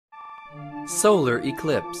Solar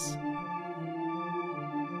eclipse.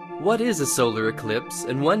 What is a solar eclipse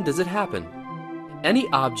and when does it happen? Any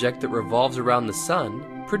object that revolves around the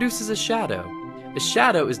sun produces a shadow. A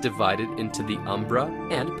shadow is divided into the umbra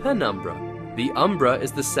and penumbra. The umbra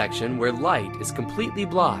is the section where light is completely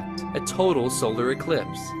blocked, a total solar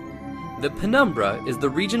eclipse. The penumbra is the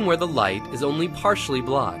region where the light is only partially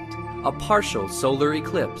blocked, a partial solar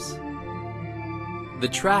eclipse. The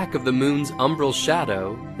track of the moon's umbral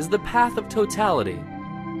shadow is the path of totality.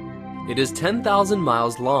 It is 10,000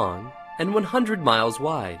 miles long and 100 miles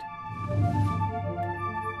wide.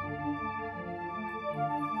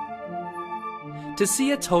 To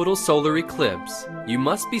see a total solar eclipse, you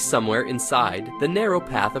must be somewhere inside the narrow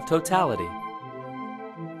path of totality.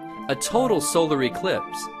 A total solar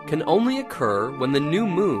eclipse can only occur when the new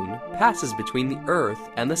moon passes between the Earth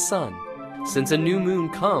and the sun. Since a new moon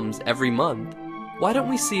comes every month, why don't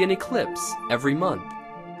we see an eclipse every month?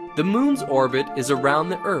 The moon's orbit is around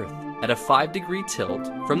the Earth at a 5-degree tilt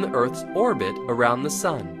from the Earth's orbit around the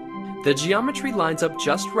sun. The geometry lines up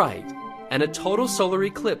just right, and a total solar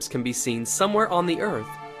eclipse can be seen somewhere on the Earth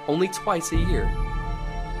only twice a year.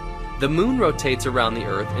 The moon rotates around the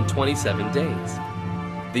Earth in 27 days.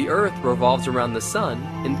 The Earth revolves around the sun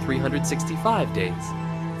in 365 days.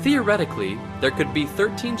 Theoretically, there could be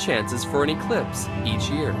 13 chances for an eclipse each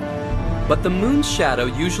year. But the moon's shadow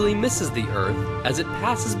usually misses the Earth as it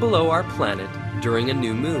passes below our planet during a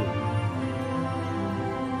new moon.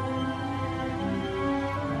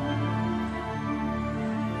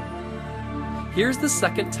 Here's the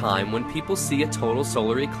second time when people see a total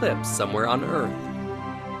solar eclipse somewhere on Earth.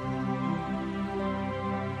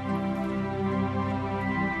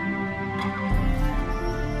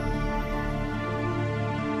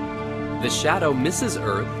 The shadow misses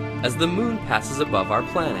Earth as the moon passes above our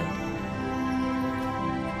planet.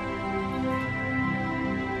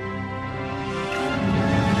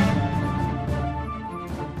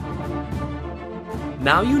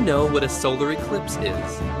 Now you know what a solar eclipse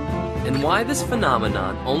is, and why this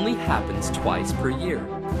phenomenon only happens twice per year.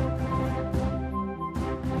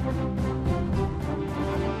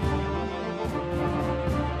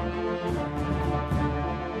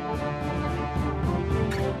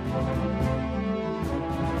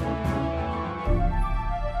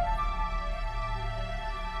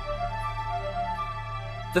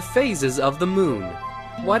 The phases of the moon.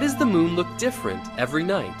 Why does the moon look different every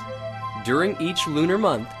night? During each lunar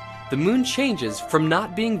month, the moon changes from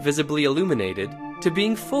not being visibly illuminated to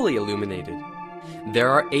being fully illuminated. There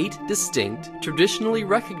are 8 distinct, traditionally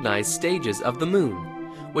recognized stages of the moon,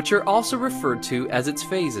 which are also referred to as its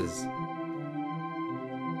phases.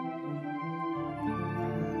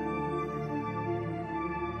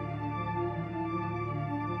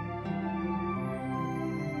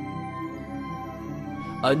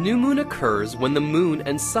 A new moon occurs when the moon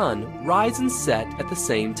and sun rise and set at the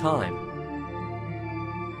same time.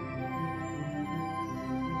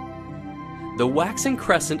 The waxing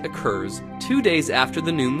crescent occurs 2 days after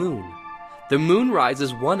the new moon. The moon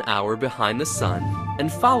rises 1 hour behind the sun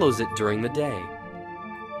and follows it during the day.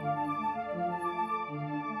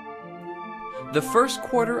 The first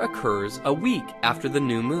quarter occurs a week after the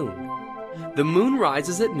new moon. The moon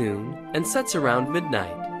rises at noon and sets around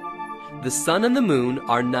midnight. The sun and the moon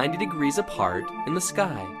are 90 degrees apart in the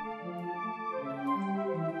sky.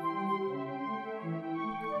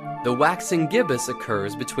 The waxing gibbous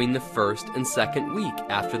occurs between the first and second week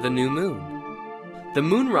after the new moon. The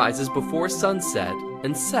moon rises before sunset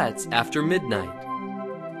and sets after midnight.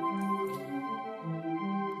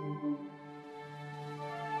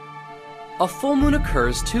 A full moon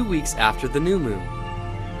occurs 2 weeks after the new moon.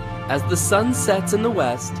 As the sun sets in the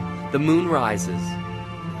west, the moon rises.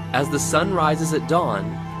 As the sun rises at dawn,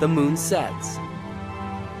 the moon sets.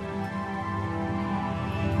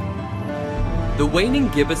 The waning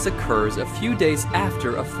gibbous occurs a few days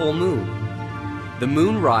after a full moon. The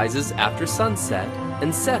moon rises after sunset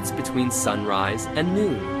and sets between sunrise and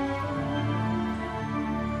noon.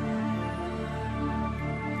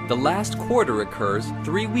 The last quarter occurs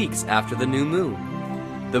 3 weeks after the new moon.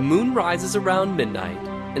 The moon rises around midnight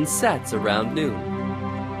and sets around noon.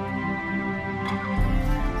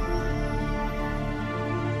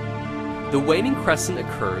 The waning crescent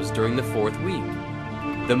occurs during the 4th week.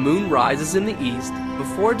 The moon rises in the east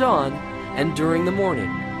before dawn and during the morning.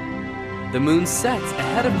 The moon sets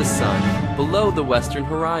ahead of the sun below the western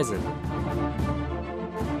horizon.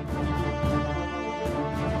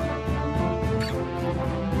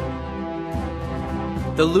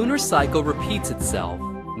 The lunar cycle repeats itself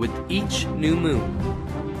with each new moon.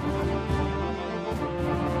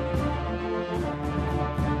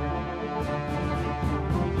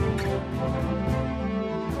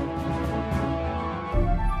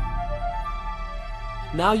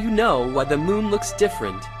 Now you know why the moon looks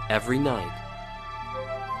different every night.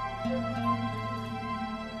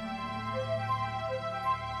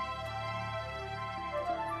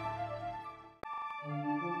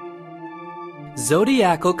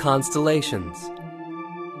 Zodiacal constellations.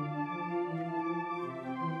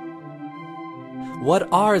 What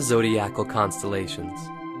are zodiacal constellations?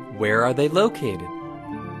 Where are they located?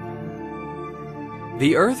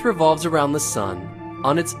 The Earth revolves around the Sun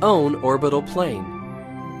on its own orbital plane.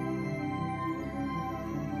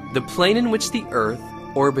 The plane in which the Earth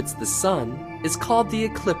orbits the Sun is called the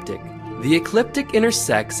ecliptic. The ecliptic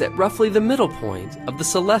intersects at roughly the middle point of the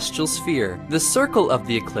celestial sphere. The circle of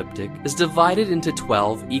the ecliptic is divided into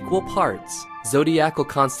 12 equal parts. Zodiacal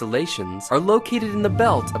constellations are located in the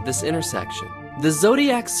belt of this intersection. The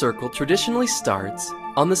zodiac circle traditionally starts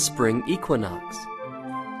on the spring equinox.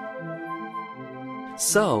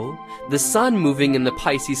 So, the Sun moving in the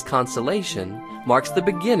Pisces constellation marks the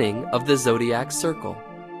beginning of the zodiac circle.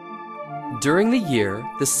 During the year,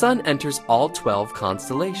 the Sun enters all 12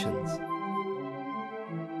 constellations.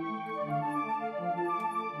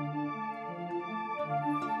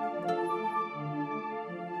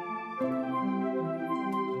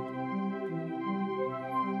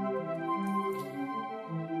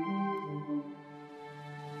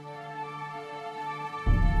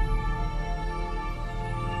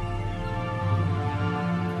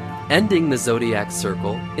 Ending the zodiac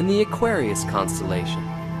circle in the Aquarius constellation.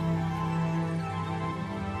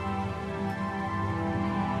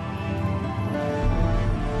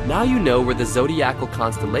 Now you know where the zodiacal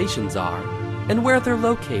constellations are and where they're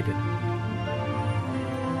located.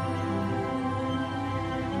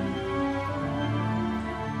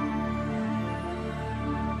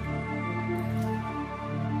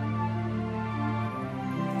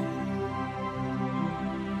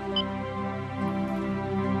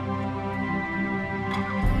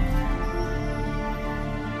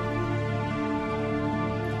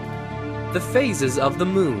 The phases of the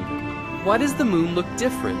moon. Why does the moon look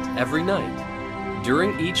different every night?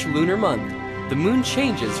 During each lunar month, the moon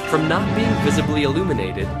changes from not being visibly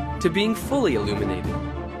illuminated to being fully illuminated.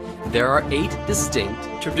 There are 8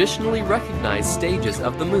 distinct, traditionally recognized stages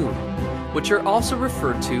of the moon, which are also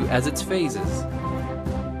referred to as its phases.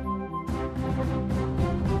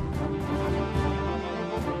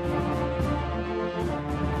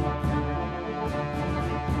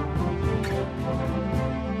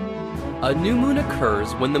 A new moon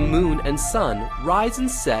occurs when the moon and sun rise and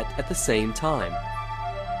set at the same time.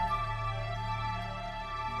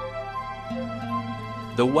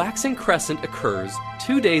 The waxing crescent occurs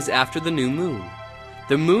 2 days after the new moon.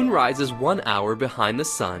 The moon rises 1 hour behind the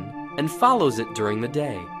sun and follows it during the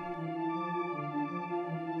day.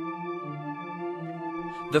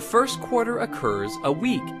 The first quarter occurs a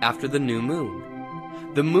week after the new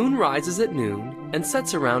moon. The moon rises at noon and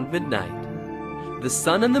sets around midnight. The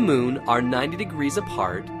sun and the moon are 90 degrees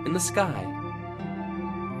apart in the sky.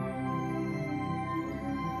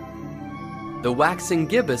 The waxing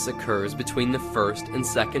gibbous occurs between the first and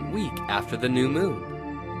second week after the new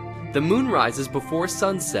moon. The moon rises before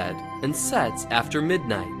sunset and sets after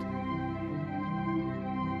midnight.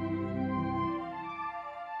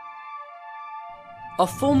 A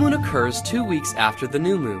full moon occurs 2 weeks after the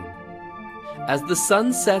new moon. As the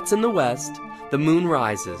sun sets in the west, the moon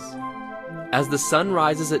rises. As the sun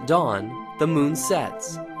rises at dawn, the moon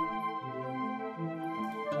sets.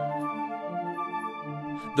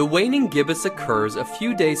 The waning gibbous occurs a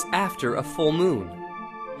few days after a full moon.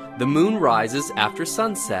 The moon rises after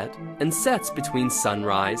sunset and sets between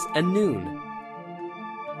sunrise and noon.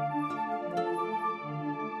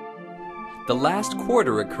 The last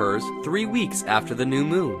quarter occurs 3 weeks after the new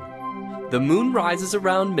moon. The moon rises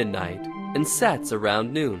around midnight and sets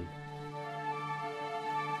around noon.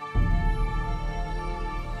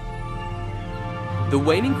 The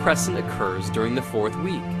waning crescent occurs during the 4th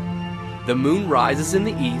week. The moon rises in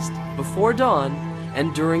the east before dawn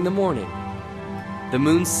and during the morning. The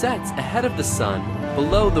moon sets ahead of the sun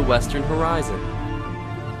below the western horizon.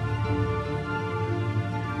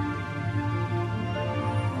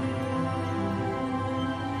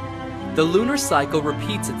 The lunar cycle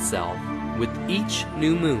repeats itself with each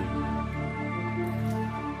new moon.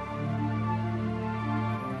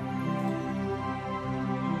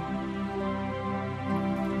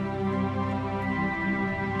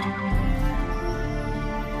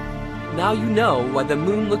 Now you know why the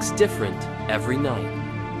moon looks different every night.